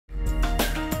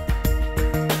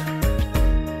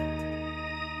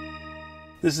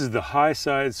This is the high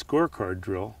side scorecard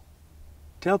drill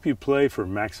to help you play for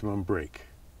maximum break.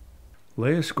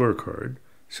 Lay a scorecard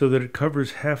so that it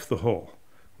covers half the hole,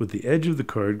 with the edge of the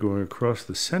card going across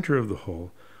the center of the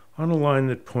hole on a line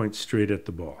that points straight at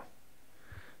the ball.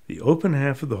 The open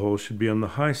half of the hole should be on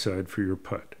the high side for your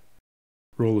putt.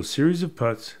 Roll a series of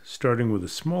putts starting with a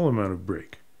small amount of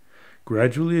break.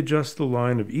 Gradually adjust the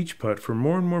line of each putt for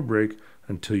more and more break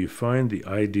until you find the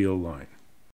ideal line.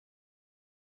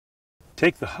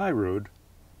 Take the high road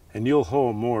and you'll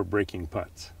hole more breaking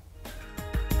putts.